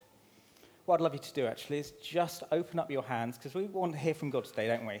what I'd love you to do, actually, is just open up your hands, because we want to hear from God today,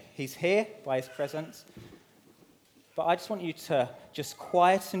 don't we? He's here by his presence. But I just want you to just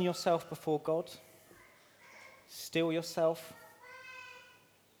quieten yourself before God, still yourself.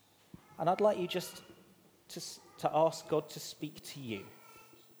 And I'd like you just to ask God to speak to you.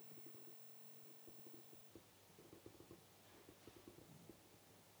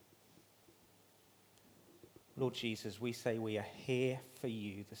 Lord Jesus, we say we are here for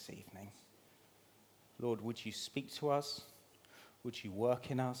you this evening. Lord, would you speak to us? Would you work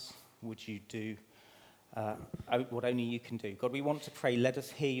in us? Would you do what only you can do? God, we want to pray, let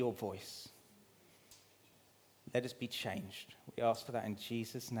us hear your voice. Let us be changed. We ask for that in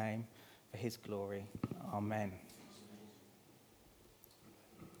Jesus' name, for his glory. Amen.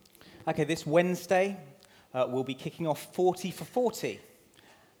 Okay, this Wednesday, we'll be kicking off 40 for 40.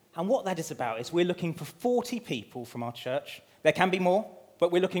 And what that is about is we're looking for 40 people from our church. There can be more,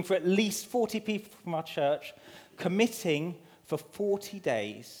 but we're looking for at least 40 people from our church committing for 40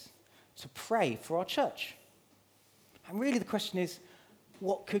 days to pray for our church. And really the question is,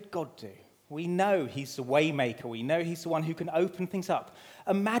 what could God do? We know he's the way maker. We know he's the one who can open things up.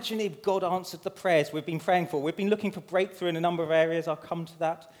 Imagine if God answered the prayers we've been praying for. We've been looking for breakthrough in a number of areas. I'll come to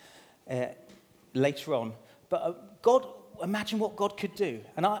that later on. But imagine what God could do.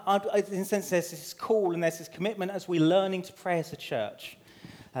 And I, in a sense, there's this call and there's this commitment as we're learning to pray as a church,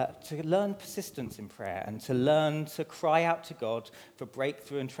 to learn persistence in prayer and to learn to cry out to God for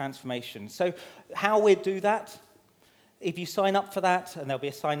breakthrough and transformation. So how we do that, if you sign up for that, and there'll be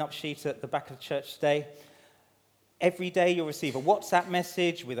a sign-up sheet at the back of the church today, every day you'll receive a WhatsApp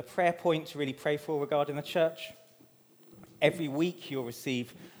message with a prayer point to really pray for regarding the church. Every week you'll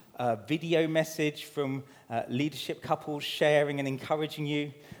receive a video message from leadership couples sharing and encouraging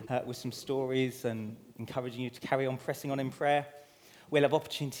you with some stories and encouraging you to carry on pressing on in prayer. We'll have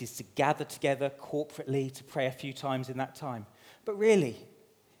opportunities to gather together corporately to pray a few times in that time. But really,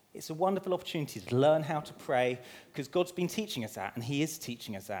 it's a wonderful opportunity to learn how to pray because God's been teaching us that, and he is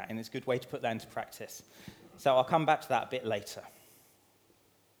teaching us that, and it's a good way to put that into practice. So I'll come back to that a bit later.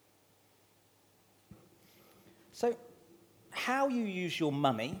 So how you use your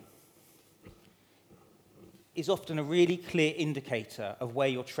money is often a really clear indicator of where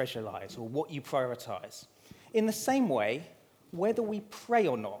your treasure lies or what you prioritize. In the same way, whether we pray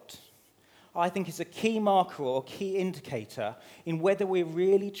or not, I think is a key marker or key indicator in whether we're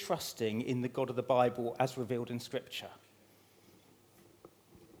really trusting in the God of the Bible as revealed in Scripture.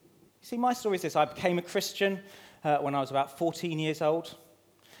 See, my story is this. I became a Christian when I was about 14 years old.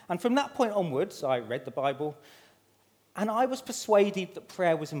 And from that point onwards, I read the Bible, and I was persuaded that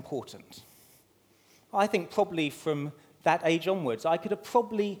prayer was important. I think probably from that age onwards, I could have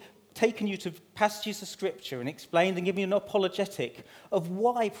probably taken you to passages of Scripture and explained and given you an apologetic of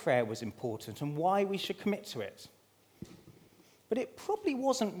why prayer was important and why we should commit to it. But it probably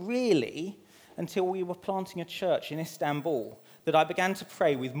wasn't really until we were planting a church in Istanbul that I began to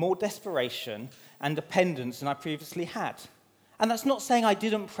pray with more desperation and dependence than I previously had. And that's not saying I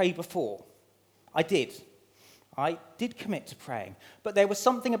didn't pray before. I did. I did commit to praying, but there was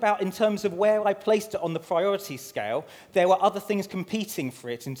something about, in terms of where I placed it on the priority scale, there were other things competing for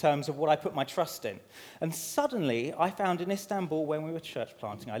it in terms of what I put my trust in. And suddenly, I found in Istanbul, when we were church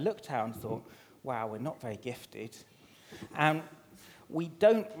planting, I looked out and thought, wow, we're not very gifted. And we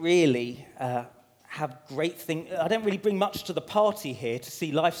don't really have great things. I don't really bring much to the party here to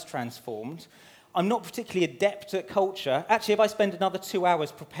see lives transformed. I'm not particularly adept at culture. Actually, if I spend another 2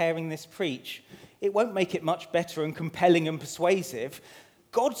 hours preparing this preach, it won't make it much better and compelling and persuasive.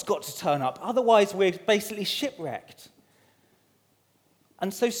 God's got to turn up, otherwise we're basically shipwrecked.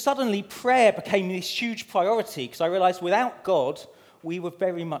 And so suddenly prayer became this huge priority because I realized without God, we were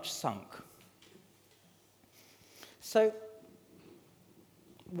very much sunk. So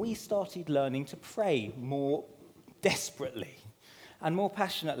we started learning to pray more desperately and more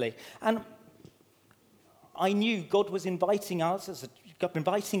passionately. And I knew God was inviting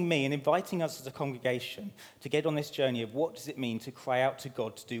me and inviting us as a congregation to get on this journey of what does it mean to cry out to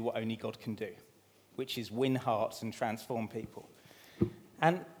God to do what only God can do, which is win hearts and transform people.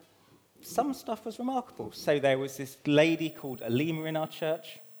 And some stuff was remarkable. So there was this lady called Alima in our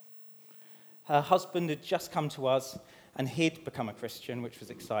church. Her husband had just come to us and he'd become a Christian, which was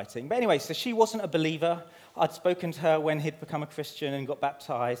exciting. But anyway, so she wasn't a believer. I'd spoken to her when he'd become a Christian and got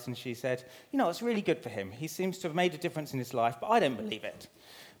baptized, and she said, it's really good for him. He seems to have made a difference in his life, but I don't believe it.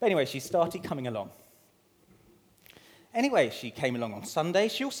 But anyway, she started coming along. Anyway, she came along on Sunday.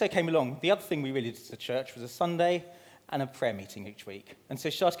 She also came along. The other thing we really did at the church was a Sunday and a prayer meeting each week. And so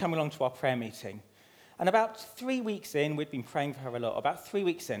she started coming along to our prayer meeting. And about 3 weeks in, we'd been praying for her a lot. About 3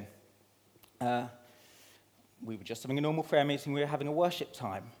 weeks in, we were just having a normal prayer meeting. We were having a worship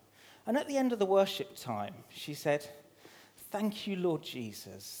time. And at the end of the worship time, she said, "Thank you, Lord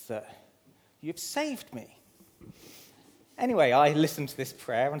Jesus, that you've saved me." Anyway, I listened to this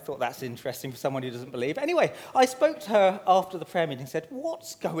prayer and thought that's interesting for someone who doesn't believe. Anyway, I spoke to her after the prayer meeting and said,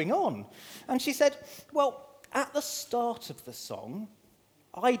 "What's going on?" And she said, "Well, at the start of the song,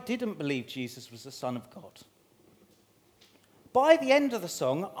 I didn't believe Jesus was the Son of God. By the end of the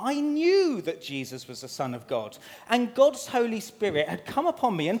song, I knew that Jesus was the Son of God, and God's Holy Spirit had come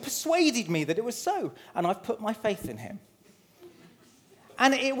upon me and persuaded me that it was so, and I've put my faith in him."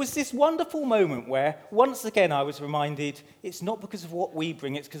 And it was this wonderful moment where, once again, I was reminded it's not because of what we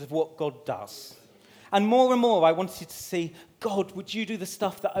bring, it's because of what God does. And more, I wanted to see, God, would you do the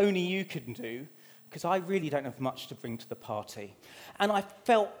stuff that only you can do? Because I really don't have much to bring to the party. And I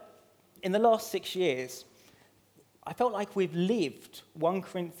felt, in the last 6 years, I felt like we've lived 1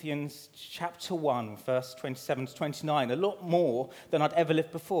 Corinthians chapter 1, verse 27 to 29, a lot more than I'd ever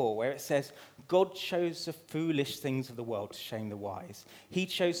lived before, where it says, God chose the foolish things of the world to shame the wise. He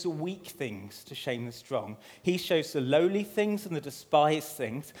chose the weak things to shame the strong. He chose the lowly things and the despised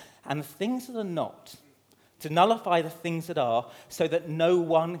things, and the things that are not, to nullify the things that are, so that no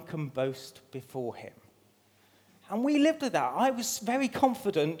one can boast before him. And we lived with that. I was very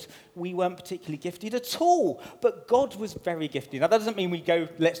confident we weren't particularly gifted at all, but God was very gifted. Now, that doesn't mean we go,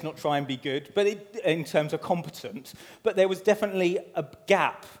 let's not try and be good, but in terms of competent. But there was definitely a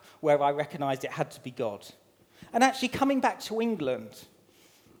gap where I recognized it had to be God. And actually, coming back to England,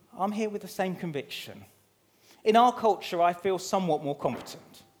 I'm here with the same conviction. In our culture, I feel somewhat more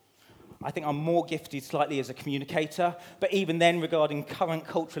competent. I think I'm more gifted slightly as a communicator, but even then, regarding current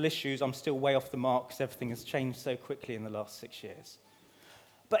cultural issues, I'm still way off the mark because everything has changed so quickly in the last 6 years.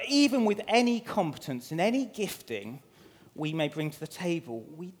 But even with any competence and any gifting we may bring to the table,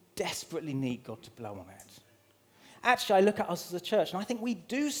 we desperately need God to blow on it. Actually, I look at us as a church, and I think we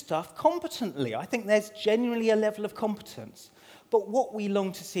do stuff competently. I think there's genuinely a level of competence. But what we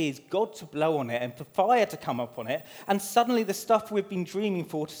long to see is God to blow on it and for fire to come up on it, and suddenly the stuff we've been dreaming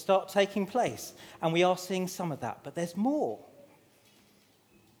for to start taking place. And we are seeing some of that, but there's more.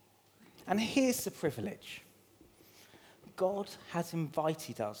 And here's the privilege. God has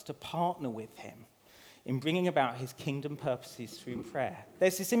invited us to partner with him in bringing about his kingdom purposes through prayer.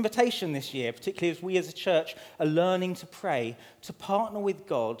 There's this invitation this year, particularly as we as a church are learning to pray, to partner with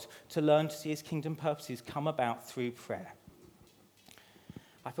God to learn to see his kingdom purposes come about through prayer.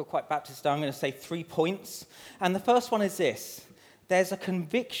 I feel quite Baptist. I'm going to say 3 points. And the first one is this. There's a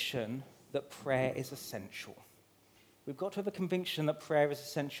conviction that prayer is essential. We've got to have a conviction that prayer is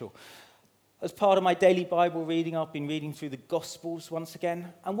essential. As part of my daily Bible reading, I've been reading through the Gospels once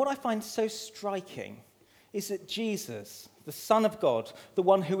again. And what I find so striking is that Jesus, the Son of God, the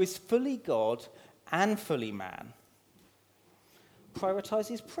one who is fully God and fully man,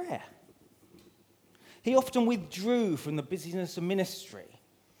 prioritizes prayer. He often withdrew from the busyness of ministry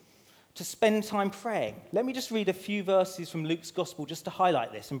to spend time praying. Let me just read a few verses from Luke's Gospel just to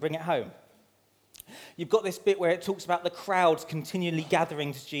highlight this and bring it home. You've got this bit where it talks about the crowds continually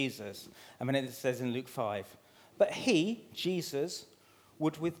gathering to Jesus. And then it says in Luke 5, but he, Jesus,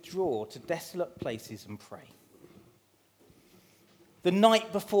 would withdraw to desolate places and pray. The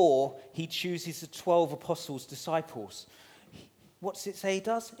night before, he chooses the 12 apostles, disciples. What's it say he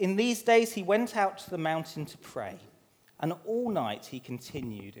does? In these days, he went out to the mountain to pray. And all night he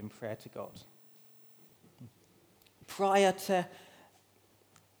continued in prayer to God. Prior to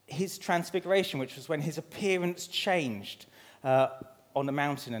his transfiguration, which was when his appearance changed on the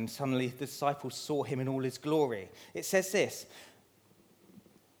mountain and suddenly the disciples saw him in all his glory, it says this,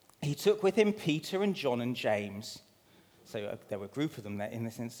 he took with him Peter and John and James, so there were a group of them there in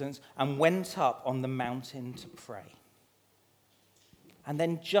this instance, and went up on the mountain to pray. And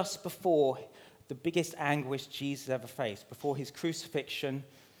then just before the biggest anguish Jesus ever faced, before his crucifixion,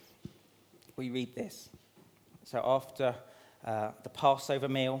 we read this. So after the Passover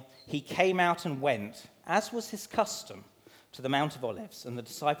meal, he came out and went, as was his custom, to the Mount of Olives, and the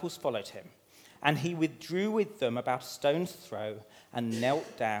disciples followed him. And he withdrew with them about a stone's throw and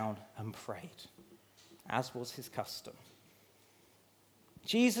knelt down and prayed, as was his custom.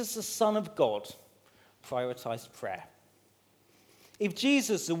 Jesus, the Son of God, prioritized prayer. If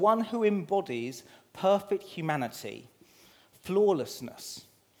Jesus, the one who embodies perfect humanity, flawlessness,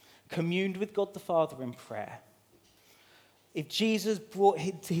 communed with God the Father in prayer, if Jesus brought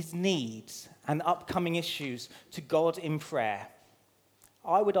his needs and upcoming issues to God in prayer,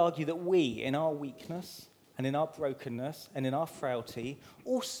 I would argue that we, in our weakness and in our brokenness and in our frailty,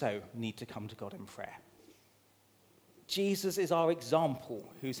 also need to come to God in prayer. Jesus is our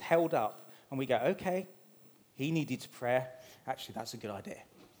example who's held up and we go, okay, he needed to pray. Actually, that's a good idea.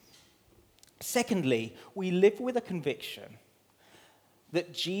 Secondly, we live with a conviction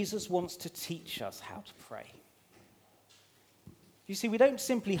that Jesus wants to teach us how to pray. You see, we don't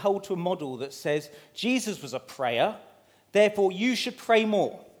simply hold to a model that says, Jesus was a prayer, therefore you should pray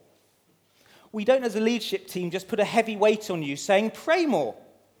more. We don't, as a leadership team, just put a heavy weight on you saying, pray more.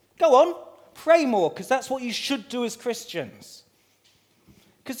 Go on, pray more, because that's what you should do as Christians.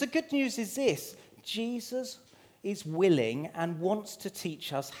 Because the good news is this: Jesus is willing and wants to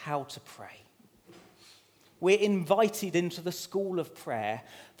teach us how to pray. We're invited into the school of prayer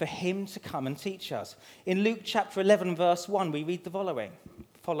for him to come and teach us. In Luke chapter 11, verse 1, we read the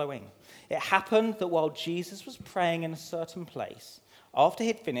following. It happened that while Jesus was praying in a certain place, after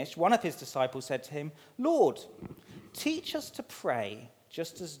he'd finished, one of his disciples said to him, "Lord, teach us to pray,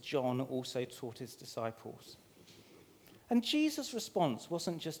 just as John also taught his disciples." And Jesus' response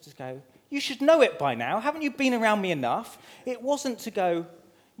wasn't just to go, "You should know it by now. Haven't you been around me enough?" It wasn't to go,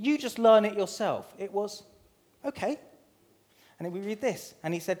 "You just learn it yourself." It was, "Okay." And then we read this.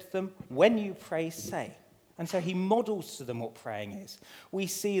 And he said to them, "When you pray, say." And so he models to them what praying is. We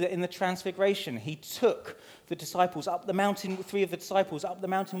see that in the Transfiguration, he took the disciples up the mountain, 3 of the disciples up the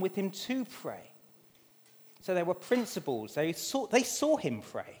mountain with him to pray. So there were principles. They saw him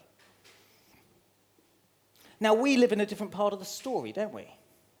pray. Now, we live in a different part of the story, don't we?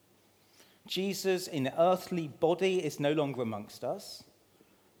 Jesus in earthly body is no longer amongst us,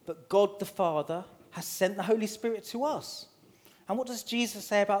 but God the Father has sent the Holy Spirit to us. And what does Jesus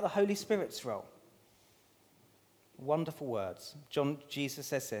say about the Holy Spirit's role? Wonderful words. Jesus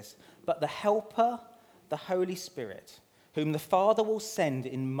says this, "But the Helper, the Holy Spirit, whom the Father will send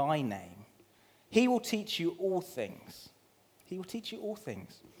in my name, he will teach you all things." He will teach you all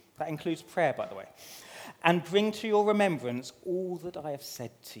things. That includes prayer, by the way. "And bring to your remembrance all that I have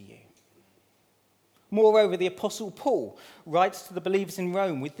said to you." Moreover, the Apostle Paul writes to the believers in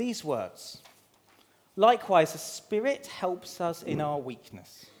Rome with these words, "Likewise, the Spirit helps us in our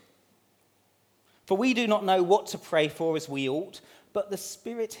weakness. For we do not know what to pray for as we ought, but the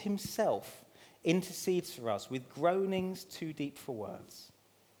Spirit himself intercedes for us with groanings too deep for words."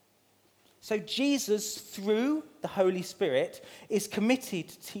 So Jesus, through the Holy Spirit, is committed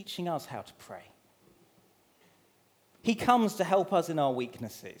to teaching us how to pray. He comes to help us in our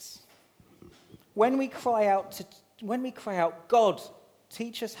weaknesses. When we cry out, "God,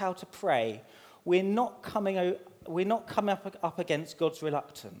 teach us how to pray," we're not coming up against God's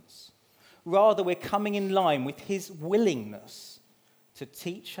reluctance. Rather, we're coming in line with his willingness to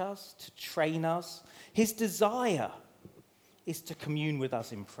teach us, to train us. His desire is to commune with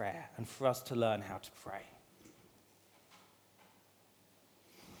us in prayer and for us to learn how to pray.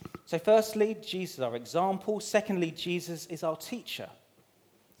 So firstly, Jesus is our example. Secondly, Jesus is our teacher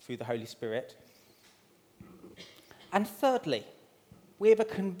through the Holy Spirit. And thirdly, we have a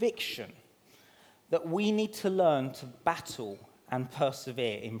conviction that we need to learn to battle and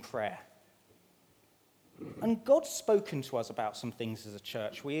persevere in prayer. And God's spoken to us about some things as a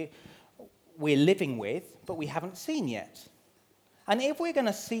church we're living with, but we haven't seen yet. And if we're going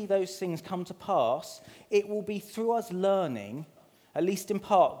to see those things come to pass, it will be through us learning, at least in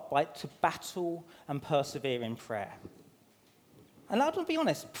part, to battle and persevere in prayer. And I'll be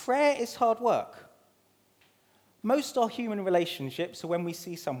honest, prayer is hard work. Most of our human relationships are when we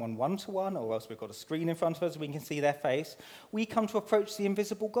see someone one-to-one, or else we've got a screen in front of us, we can see their face, we come to approach the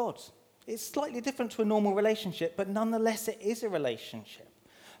invisible God. It's slightly different to a normal relationship, but nonetheless it is a relationship.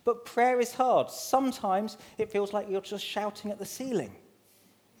 But prayer is hard. Sometimes it feels like you're just shouting at the ceiling.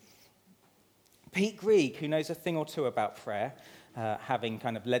 Pete Greig, who knows a thing or two about prayer, having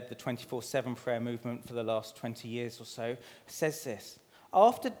kind of led the 24/7 prayer movement for the last 20 years or so, says this: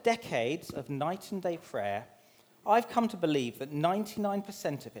 "After decades of night and day prayer, I've come to believe that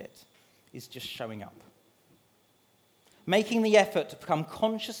 99% of it is just showing up. Making the effort to become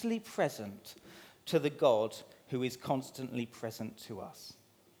consciously present to the God who is constantly present to us."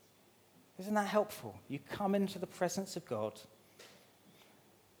 Isn't that helpful? You come into the presence of God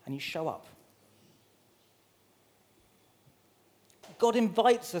and you show up. God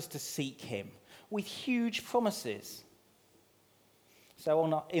invites us to seek him with huge promises.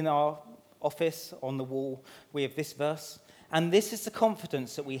 So in our office, on the wall, we have this verse, "And this is the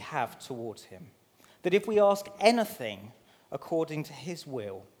confidence that we have towards him, that if we ask anything according to his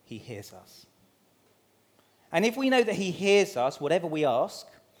will, he hears us. And if we know that he hears us, whatever we ask,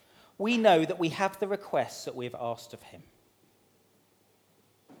 we know that we have the requests that we've asked of him."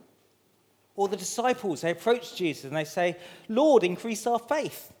 Or the disciples, they approach Jesus and they say, "Lord, increase our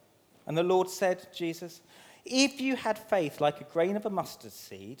faith." And the Lord said, Jesus, "If you had faith like a grain of a mustard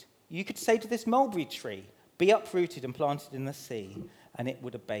seed, You could say to this mulberry tree, be uprooted and planted in the sea, and it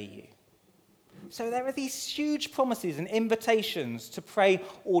would obey you. So there are these huge promises and invitations to pray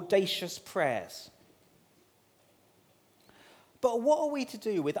audacious prayers. But what are we to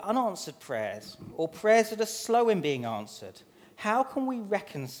do with unanswered prayers or prayers that are slow in being answered? How can we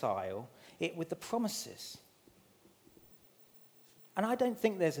reconcile it with the promises? And I don't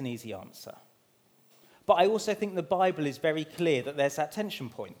think there's an easy answer. But I also think the Bible is very clear that there's that tension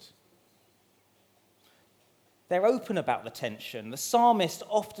point. They're open about the tension. The psalmist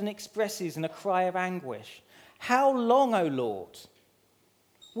often expresses in a cry of anguish, "How long, O Lord?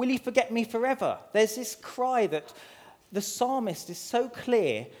 Will you forget me forever?" There's this cry that the psalmist is so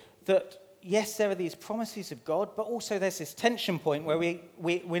clear that, yes, there are these promises of God, but also there's this tension point where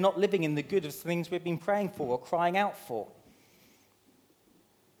we're not living in the good of things we've been praying for or crying out for.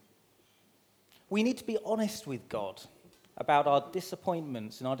 We need to be honest with God about our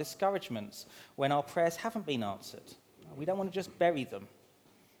disappointments and our discouragements when our prayers haven't been answered. We don't want to just bury them,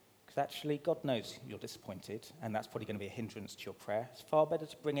 because actually God knows you're disappointed, and that's probably going to be a hindrance to your prayer. It's far better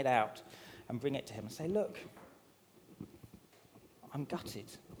to bring it out and bring it to him and say, look, I'm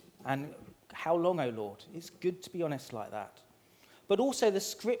gutted, and how long, O Lord? It's good to be honest like that. But also the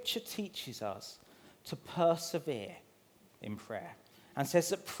scripture teaches us to persevere in prayer and says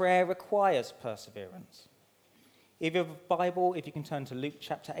that prayer requires perseverance. If you have a Bible, if you can turn to Luke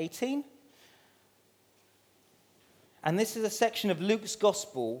chapter 18. And this is a section of Luke's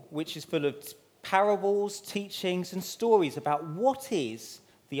gospel which is full of parables, teachings, and stories about what is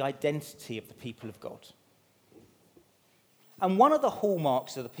the identity of the people of God. And one of the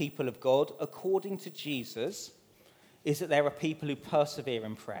hallmarks of the people of God, according to Jesus, is that there are people who persevere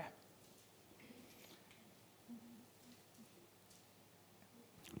in prayer.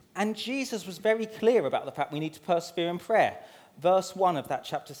 And Jesus was very clear about the fact we need to persevere in prayer. Verse 1 of that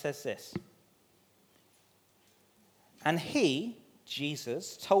chapter says this. And he,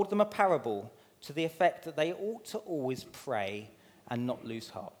 Jesus, told them a parable to the effect that they ought to always pray and not lose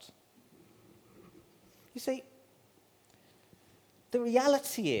heart. You see, the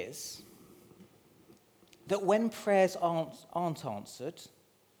reality is that when prayers aren't answered,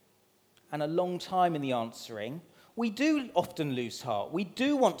 and a long time in the answering, we do often lose heart. We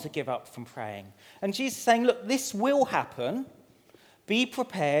do want to give up from praying. And Jesus is saying, look, this will happen. Be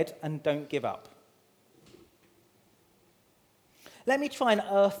prepared and don't give up. Let me try and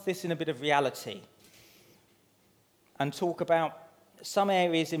earth this in a bit of reality and talk about some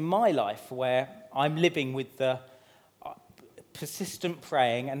areas in my life where I'm living with the persistent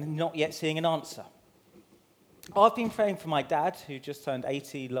praying and not yet seeing an answer. I've been praying for my dad, who just turned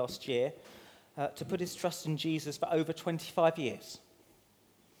 80 last year, to put his trust in Jesus for over 25 years.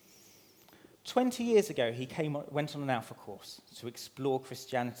 20 years ago, he went on an Alpha course to explore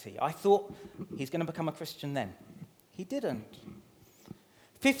Christianity. I thought he's going to become a Christian then. He didn't.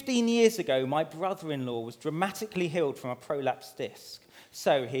 15 years ago, my brother-in-law was dramatically healed from a prolapsed disc.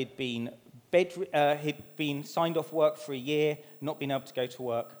 So he'd been signed off work for a year, not been able to go to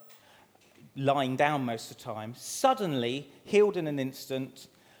work, lying down most of the time. Suddenly, healed in an instant,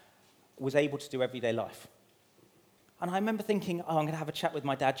 was able to do everyday life. And I remember thinking, I'm going to have a chat with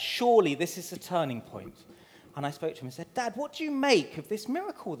my dad. Surely this is a turning point. And I spoke to him and said, Dad, what do you make of this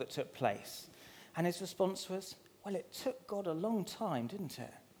miracle that took place? And his response was, well, it took God a long time, didn't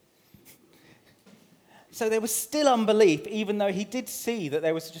it? So there was still unbelief, even though he did see that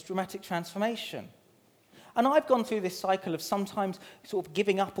there was just dramatic transformation. And I've gone through this cycle of sometimes sort of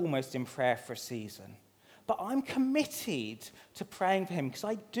giving up almost in prayer for a season. But I'm committed to praying for him because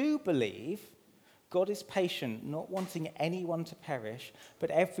I do believe God is patient, not wanting anyone to perish, but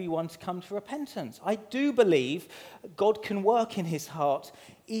everyone to come to repentance. I do believe God can work in his heart,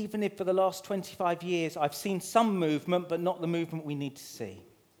 even if for the last 25 years I've seen some movement, but not the movement we need to see.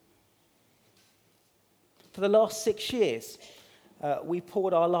 For the last 6 years, we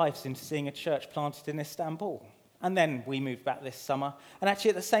poured our lives into seeing a church planted in Istanbul. And then we moved back this summer. And actually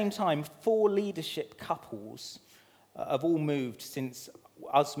at the same time, 4 leadership couples have all moved since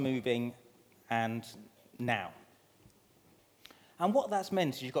us moving and now. And what that's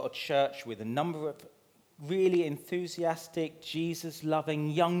meant is you've got a church with a number of really enthusiastic,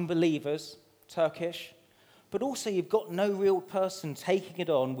 Jesus-loving young believers, Turkish, but also you've got no real person taking it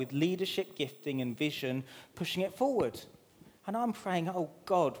on with leadership, gifting and vision, pushing it forward. And I'm praying, oh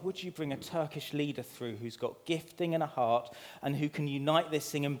God, would you bring a Turkish leader through who's got gifting and a heart and who can unite this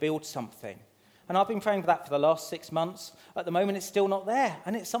thing and build something? And I've been praying for that for the last 6 months. At the moment, it's still not there.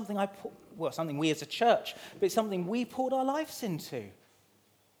 And it's something something we as a church, but it's something we poured our lives into.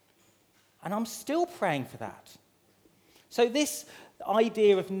 And I'm still praying for that. So this The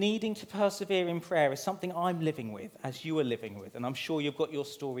idea of needing to persevere in prayer is something I'm living with, as you are living with, and I'm sure you've got your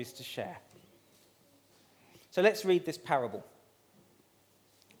stories to share. So let's read this parable.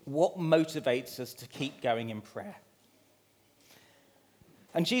 What motivates us to keep going in prayer?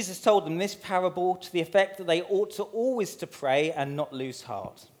 And Jesus told them this parable to the effect that they ought to always to pray and not lose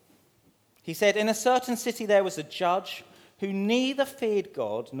heart. He said, in a certain city there was a judge who neither feared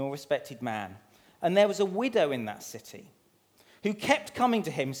God nor respected man. And there was a widow in that city who kept coming to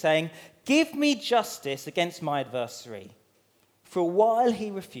him saying, give me justice against my adversary. For a while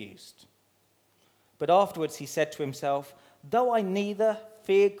he refused. But afterwards he said to himself, though I neither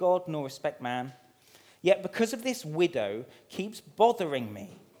fear God nor respect man, yet because of this widow keeps bothering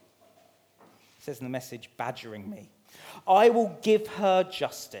me, it says in the Message, badgering me, I will give her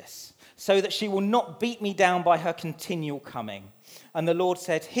justice, so that she will not beat me down by her continual coming. And the Lord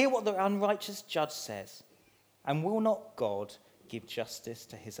said, hear what the unrighteous judge says. And will not God give justice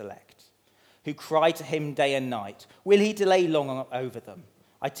to his elect, who cry to him day and night? Will he delay long over them?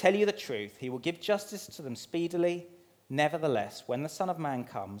 I tell you the truth, he will give justice to them speedily. Nevertheless, when the Son of Man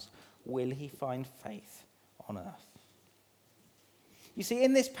comes, will he find faith on earth? You see,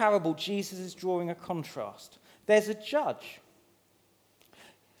 in this parable, Jesus is drawing a contrast. There's a judge.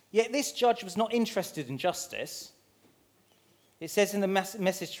 Yet this judge was not interested in justice. It says in the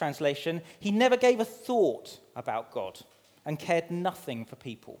Message translation, he never gave a thought about God and cared nothing for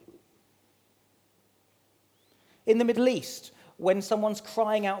people. In the Middle East, when someone's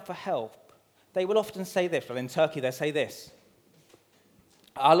crying out for help, they will often say this. Well, in Turkey, they say this.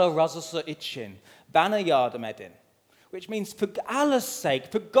 Allah razısı için, bana yardım edin, which means, for Allah's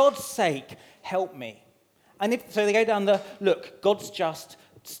sake, for God's sake, help me. And so they go down the, look, God's just,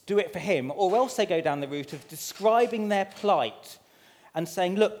 do it for him, or else they go down the route of describing their plight and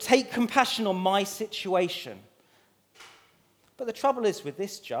saying, look, take compassion on my situation. But the trouble is with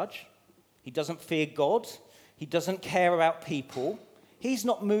this judge, he doesn't fear God, he doesn't care about people, he's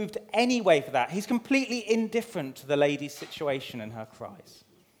not moved any way for that. He's completely indifferent to the lady's situation and her cries.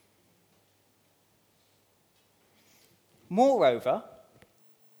 Moreover,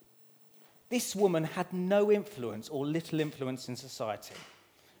 this woman had no influence or little influence in society.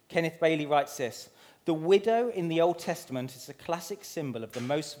 Kenneth Bailey writes this, the widow in the Old Testament is a classic symbol of the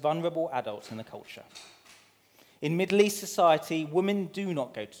most vulnerable adults in the culture. In Middle East society, women do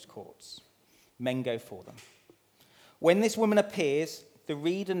not go to courts. Men go for them. When this woman appears, the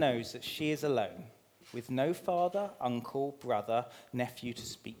reader knows that she is alone, with no father, uncle, brother, nephew to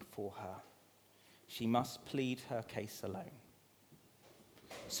speak for her. She must plead her case alone.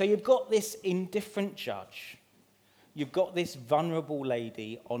 So you've got this indifferent judge. You've got this vulnerable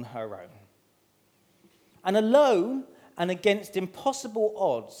lady on her own. And alone and against impossible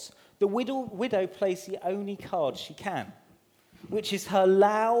odds, the widow plays the only card she can, which is her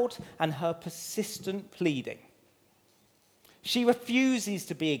loud and her persistent pleading. She refuses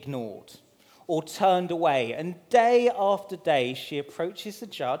to be ignored or turned away, and day after day she approaches the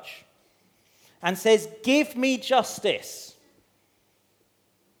judge and says, give me justice.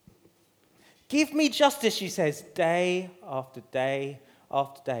 Give me justice, she says, day after day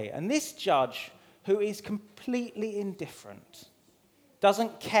after day. And this judge, who is completely indifferent,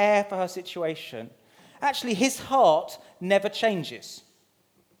 doesn't care for her situation, actually his heart never changes.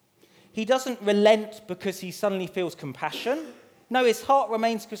 He doesn't relent because he suddenly feels compassion. No, his heart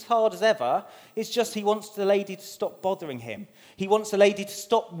remains as hard as ever. It's just he wants the lady to stop bothering him. He wants the lady to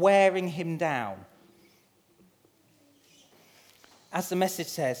stop wearing him down. As the Message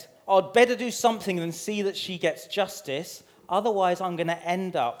says, I'd better do something than see that she gets justice, otherwise I'm going to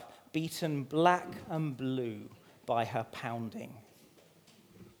end up beaten black and blue by her pounding.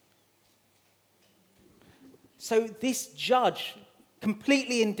 So this judge,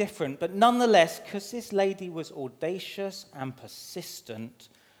 completely indifferent, but nonetheless, because this lady was audacious and persistent,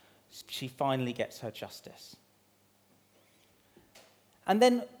 she finally gets her justice. And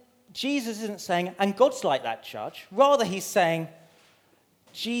then Jesus isn't saying, and God's like that judge. Rather, he's saying,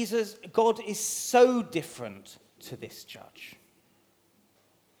 God is so different to this judge.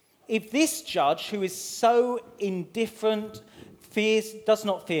 If this judge, who is so indifferent, does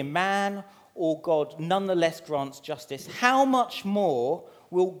not fear man or God, nonetheless grants justice, how much more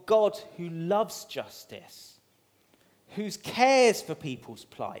will God, who loves justice, who cares for people's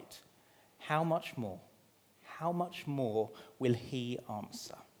plight, how much more will he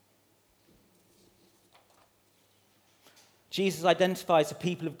answer? Jesus identifies the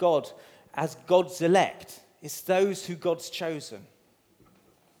people of God as God's elect. It's those who God's chosen.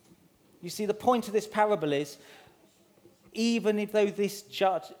 You see, the point of this parable is, even though this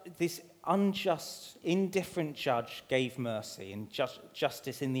unjust, indifferent judge gave mercy and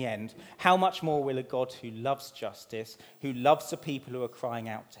justice in the end, how much more will a God who loves justice, who loves the people who are crying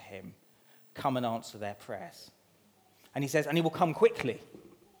out to him, come and answer their prayers? And he says, and he will come quickly.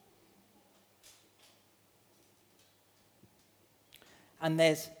 And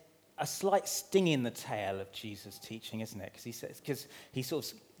there's a slight sting in the tail of Jesus' teaching, isn't it? Because he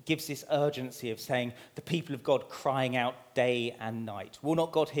sort of gives this urgency of saying the people of God crying out day and night. Will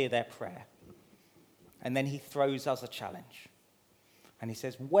not God hear their prayer? And then he throws us a challenge. And he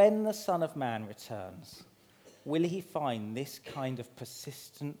says, when the Son of Man returns, will he find this kind of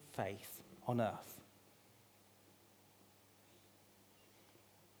persistent faith on earth?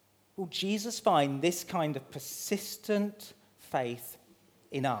 Will Jesus find this kind of persistent faith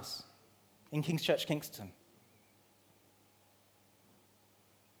in us, in King's Church Kingston?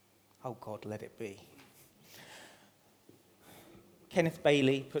 Oh God, let it be. Kenneth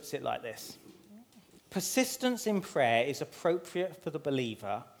Bailey puts it like this: persistence in prayer is appropriate for the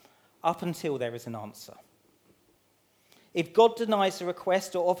believer up until there is an answer. If God denies a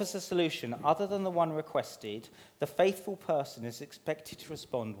request or offers a solution other than the one requested, the faithful person is expected to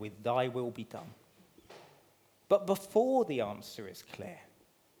respond with, "Thy will be done." But before the answer is clear,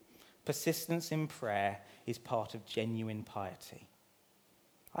 persistence in prayer is part of genuine piety.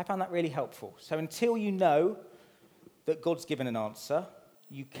 I found that really helpful. So until you know that God's given an answer,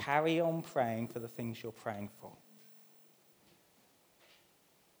 you carry on praying for the things you're praying for.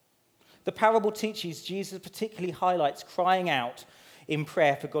 The parable teaches Jesus particularly highlights crying out in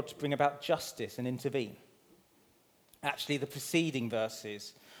prayer for God to bring about justice and intervene. Actually, the preceding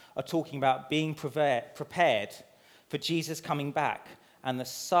verses are talking about being prepared for Jesus coming back and the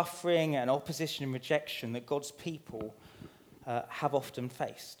suffering and opposition and rejection that God's people have often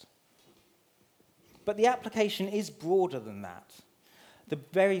faced. But the application is broader than that. The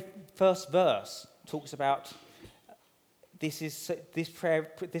very first verse talks about this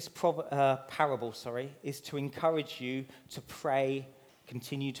parable is to encourage you to pray,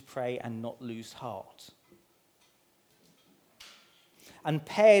 continue to pray, and not lose heart. And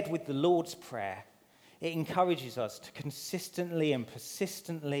paired with the Lord's Prayer, it encourages us to consistently and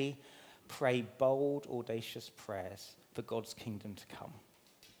persistently pray bold, audacious prayers for God's kingdom to come.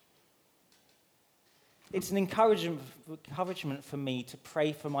 It's an encouragement for me to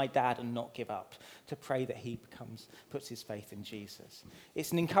pray for my dad and not give up, to pray that he puts his faith in Jesus.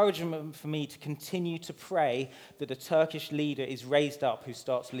 It's an encouragement for me to continue to pray that a Turkish leader is raised up who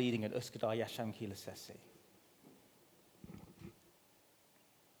starts leading at Üsküdar Yaşam Kilisesi.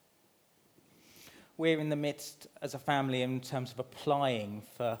 We're in the midst, as a family, in terms of applying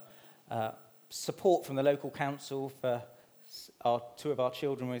for support from the local council for two of our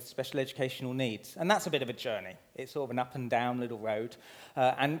children with special educational needs. And that's a bit of a journey. It's sort of an up and down little road.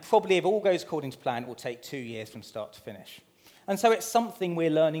 And probably if all goes according to plan, it will take 2 years from start to finish. And so it's something we're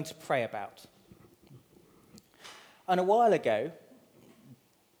learning to pray about. And a while ago,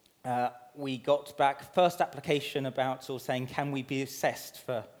 we got back first application about sort of saying, can we be assessed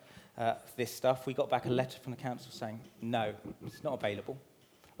for this stuff? We got back a letter from the council saying, no, it's not available.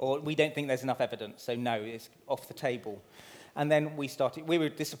 Or we don't think there's enough evidence, so no, it's off the table. And then we were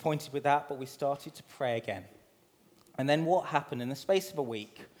disappointed with that, but we started to pray again. And then what happened in the space of a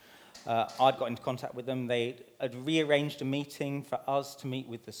week, I'd got into contact with them. They had rearranged a meeting for us to meet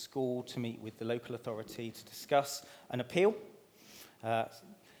with the school, to meet with the local authority, to discuss an appeal.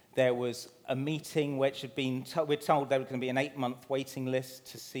 There was a meeting which had been, we're told there was going to be an 8-month waiting list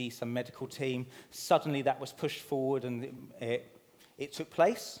to see some medical team. Suddenly that was pushed forward and it took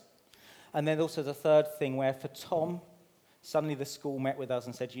place. And then also the third thing where for Tom, suddenly the school met with us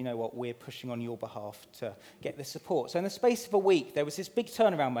and said, you know what, we're pushing on your behalf to get this support. So in the space of a week, there was this big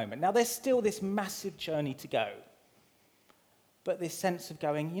turnaround moment. Now there's still this massive journey to go. But this sense of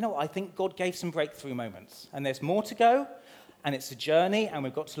going, you know what, I think God gave some breakthrough moments. And there's more to go, and it's a journey, and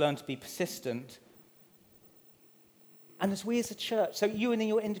we've got to learn to be persistent. And as we as a church, so you and in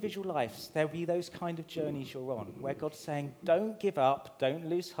your individual lives, there'll be those kind of journeys you're on, where God's saying, don't give up, don't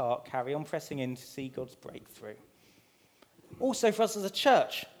lose heart, carry on pressing in to see God's breakthrough. Also for us as a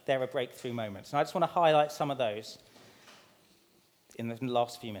church, there are breakthrough moments. And I just want to highlight some of those in the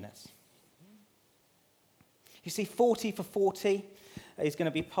last few minutes. You see, 40 for 40 is going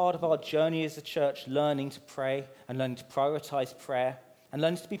to be part of our journey as a church, learning to pray and learning to prioritize prayer and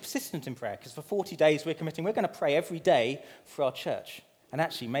learning to be persistent in prayer. Because for 40 days, we're committing, we're going to pray every day for our church. And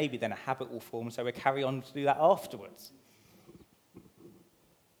actually, maybe then a habit will form, so we'll carry on to do that afterwards.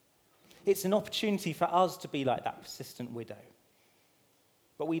 It's an opportunity for us to be like that persistent widow.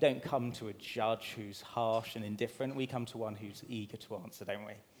 But we don't come to a judge who's harsh and indifferent. We come to one who's eager to answer, don't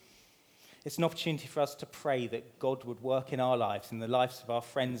we? It's an opportunity for us to pray that God would work in our lives, in the lives of our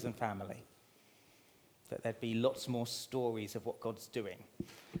friends and family, that there'd be lots more stories of what God's doing.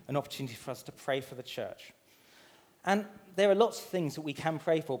 An opportunity for us to pray for the church. And there are lots of things that we can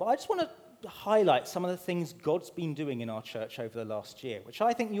pray for, but I just want to highlight some of the things God's been doing in our church over the last year, which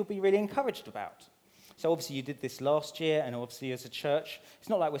I think you'll be really encouraged about. So obviously you did this last year, and obviously as a church, it's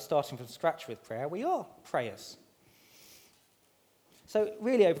not like we're starting from scratch with prayer. We are prayers. So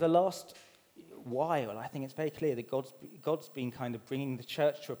really over the last while, I think it's very clear that God's been kind of bringing the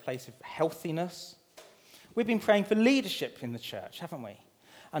church to a place of healthiness. We've been praying for leadership in the church, haven't we?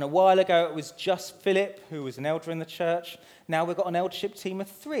 And a while ago, it was just Philip, who was an elder in the church. Now we've got an eldership team of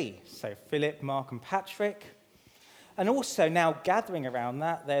 3. So Philip, Mark, and Patrick. And also now gathering around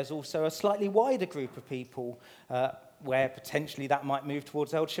that, there's also a slightly wider group of people where potentially that might move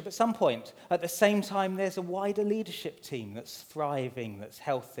towards eldership at some point. At the same time, there's a wider leadership team that's thriving, that's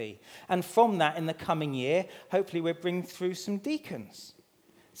healthy. And from that, in the coming year, hopefully we'll bring through some deacons.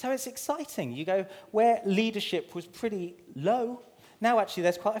 So it's exciting. You go, where leadership was pretty low, now actually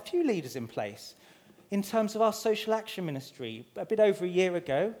there's quite a few leaders in place. In terms of our social action ministry, a bit over a year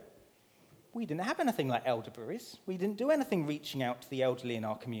ago, we didn't have anything like elderberries. We didn't do anything reaching out to the elderly in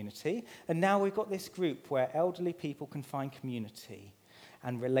our community. And now we've got this group where elderly people can find community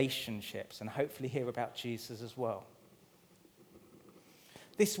and relationships and hopefully hear about Jesus as well.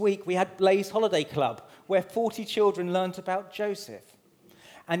 This week we had Blaze Holiday Club, where 40 children learnt about Joseph.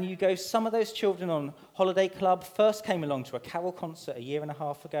 And you go, some of those children on Holiday Club first came along to a carol concert a year and a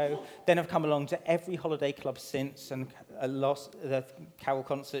half ago, then have come along to every Holiday Club since, and the carol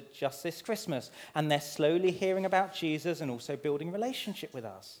concert just this Christmas. And they're slowly hearing about Jesus and also building a relationship with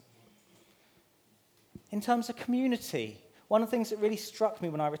us. In terms of community, one of the things that really struck me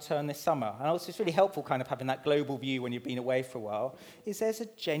when I returned this summer, and also it's really helpful kind of having that global view when you've been away for a while, is there's a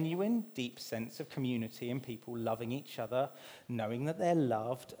genuine, deep sense of community and people loving each other, knowing that they're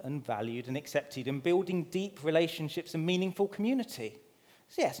loved and valued and accepted, and building deep relationships and meaningful community.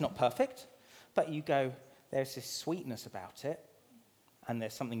 So yeah, it's not perfect, but you go, there's this sweetness about it, and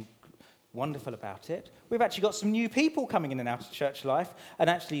there's something wonderful about it. We've actually got some new people coming in and out of church life, and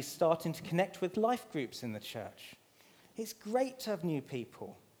actually starting to connect with life groups in the church. It's great to have new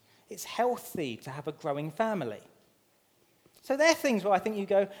people. It's healthy to have a growing family. So there are things where I think you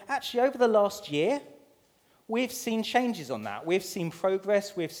go, actually, over the last year, we've seen changes on that. We've seen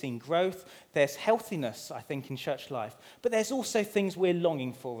progress. We've seen growth. There's healthiness, I think, in church life. But there's also things we're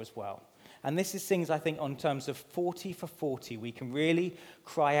longing for as well. And this is things, I think, on terms of 40 for 40, we can really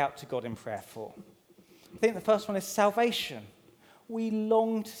cry out to God in prayer for. I think the first one is salvation. We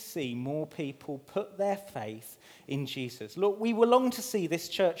long to see more people put their faith in Jesus. Look, we will long to see this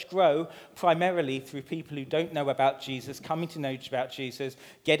church grow primarily through people who don't know about Jesus, coming to know about Jesus,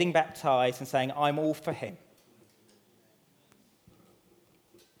 getting baptized and saying, I'm all for him.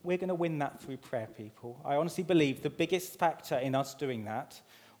 We're going to win that through prayer, people. I honestly believe the biggest factor in us doing that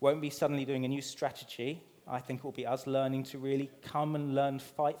won't be suddenly doing a new strategy. I think it will be us learning to really come and learn,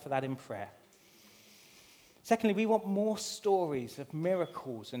 fight for that in prayer. Secondly, we want more stories of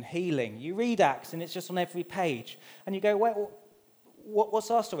miracles and healing. You read Acts, and it's just on every page. And you go, well,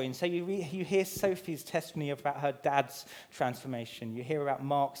 what's our story? And so you hear Sophie's testimony about her dad's transformation. You hear about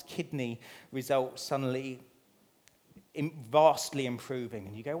Mark's kidney results suddenly vastly improving.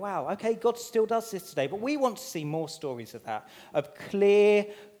 And you go, wow, okay, God still does this today. But we want to see more stories of that, of clear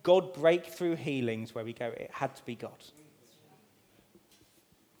God breakthrough healings where we go, it had to be God.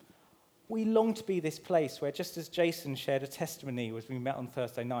 We long to be this place where, just as Jason shared a testimony as we met on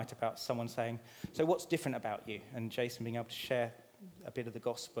Thursday night about someone saying, so what's different about you? And Jason being able to share a bit of the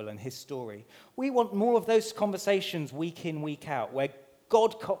gospel and his story. We want more of those conversations week in, week out, where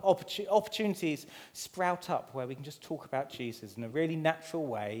God opportunities sprout up, where we can just talk about Jesus in a really natural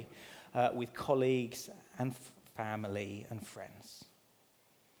way with colleagues and family and friends.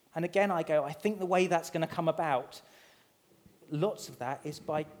 And again, I think the way that's going to come about, lots of that is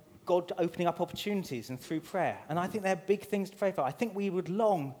by God opening up opportunities and through prayer. And I think they're big things to pray for. I think we would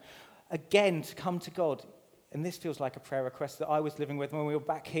long, again, to come to God. And this feels like a prayer request that I was living with when we were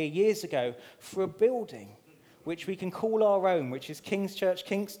back here years ago, for a building which we can call our own, which is King's Church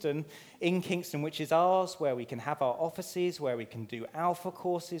Kingston in Kingston, which is ours, where we can have our offices, where we can do alpha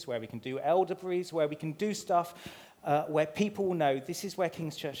courses, where we can do elderberries, where we can do stuff where people will know this is where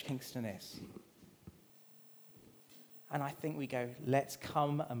King's Church Kingston is. And I think we go, let's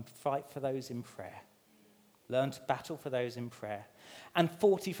come and fight for those in prayer. Learn to battle for those in prayer. And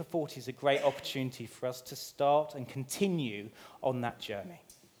 40 for 40 is a great opportunity for us to start and continue on that journey.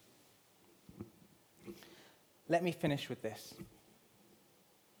 Let me finish with this.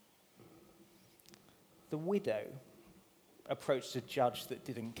 The widow approached a judge that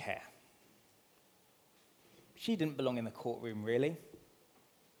didn't care. She didn't belong in the courtroom, really.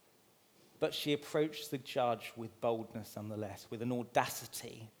 But she approached the judge with boldness nonetheless, with an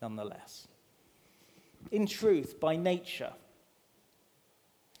audacity nonetheless. In truth, by nature,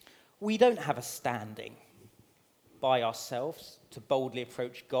 we don't have a standing by ourselves to boldly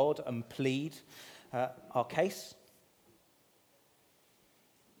approach God and plead our case.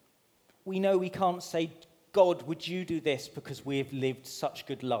 We know we can't say, God, would you do this because we have lived such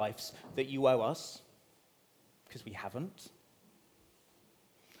good lives that you owe us? Because we haven't.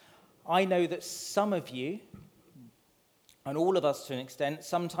 I know that some of you, and all of us to an extent,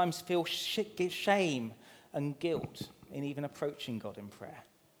 sometimes feel shame and guilt in even approaching God in prayer.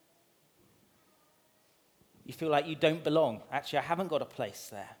 You feel like you don't belong. Actually, I haven't got a place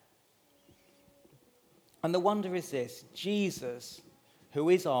there. And the wonder is this: Jesus, who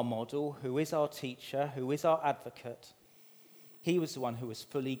is our model, who is our teacher, who is our advocate, he was the one who was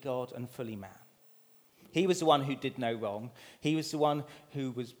fully God and fully man. He was the one who did no wrong. He was the one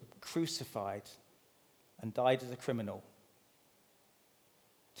who was crucified and died as a criminal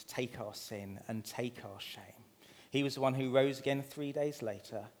to take our sin and take our shame. He was the one who rose again 3 days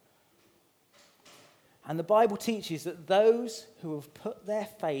later. And the Bible teaches that those who have put their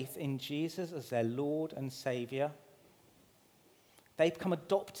faith in Jesus as their Lord and Saviour, they become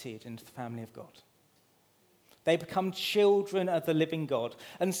adopted into the family of God. They become children of the living God.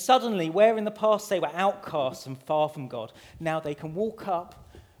 And suddenly, where in the past they were outcasts and far from God, now they can walk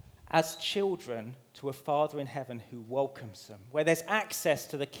up as children to a Father in heaven who welcomes them, where there's access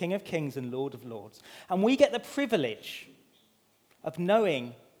to the King of Kings and Lord of Lords. And we get the privilege of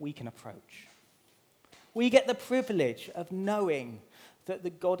knowing we can approach. We get the privilege of knowing that the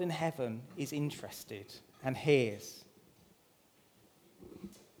God in heaven is interested and hears.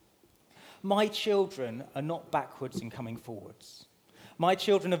 My children are not backwards in coming forwards. My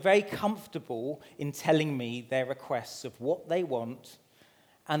children are very comfortable in telling me their requests of what they want,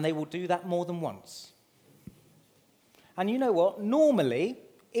 and they will do that more than once. And you know what? Normally,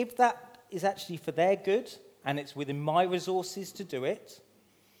 if that is actually for their good and it's within my resources to do it,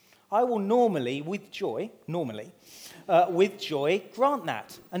 I will normally, with joy, grant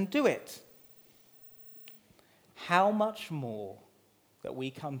that and do it. How much more that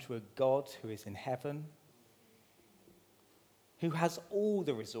we come to a God who is in heaven, who has all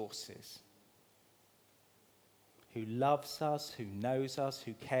the resources, who loves us, who knows us,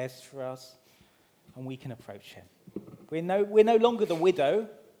 who cares for us, and we can approach him. We're no longer the widow.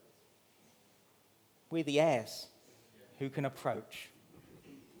 We're the heirs who can approach.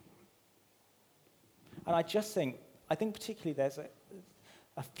 And I think particularly there's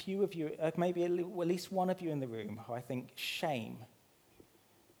a few of you, maybe at least one of you in the room, who I think shame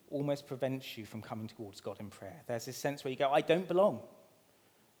almost prevents you from coming towards God in prayer. There's this sense where you go, I don't belong.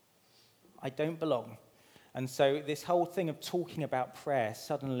 I don't belong. And so this whole thing of talking about prayer,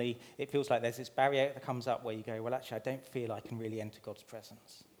 suddenly it feels like there's this barrier that comes up where you go, well, actually, I don't feel I can really enter God's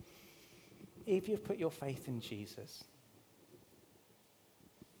presence. If you've put your faith in Jesus,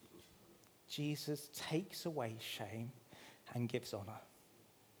 Jesus takes away shame and gives honor.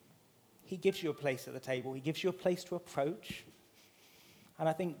 He gives you a place at the table. He gives you a place to approach. And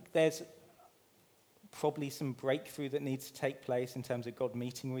I think there's probably some breakthrough that needs to take place in terms of God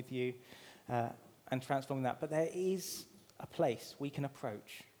meeting with you and transforming that. But there is a place we can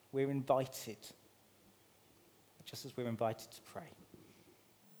approach. We're invited, just as we're invited to pray.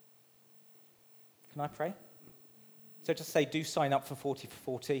 Can I pray? So just say, do sign up for 40 for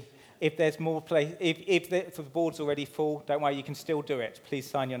 40. If there's more place, if the board's already full, don't worry, you can still do it. Please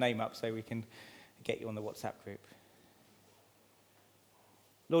sign your name up so we can get you on the WhatsApp group.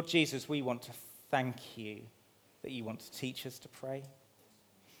 Lord Jesus, we want to thank you that you want to teach us to pray.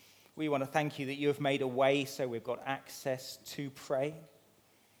 We want to thank you that you have made a way so we've got access to pray.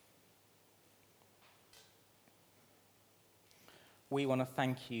 We want to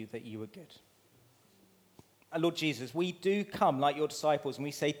thank you that you are good. And Lord Jesus, we do come like your disciples and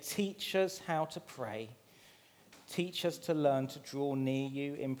we say, teach us how to pray. Teach us to learn to draw near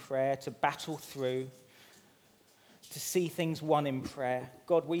you in prayer, to battle through, to see things won in prayer.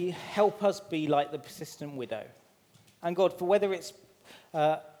 God, will you help us be like the persistent widow? And God, for whether it's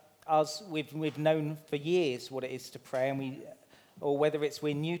us, we've known for years what it is to pray, or whether it's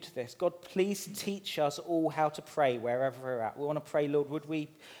we're new to this, God, please teach us all how to pray wherever we're at. We want to pray, Lord, would we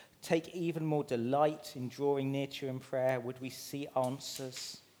take even more delight in drawing near to you in prayer? Would we see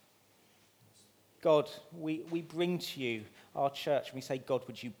answers? God, we bring to you our church and we say, God,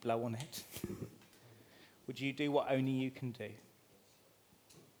 would you blow on it? Would you do what only you can do?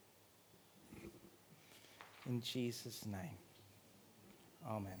 In Jesus' name,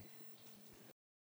 amen.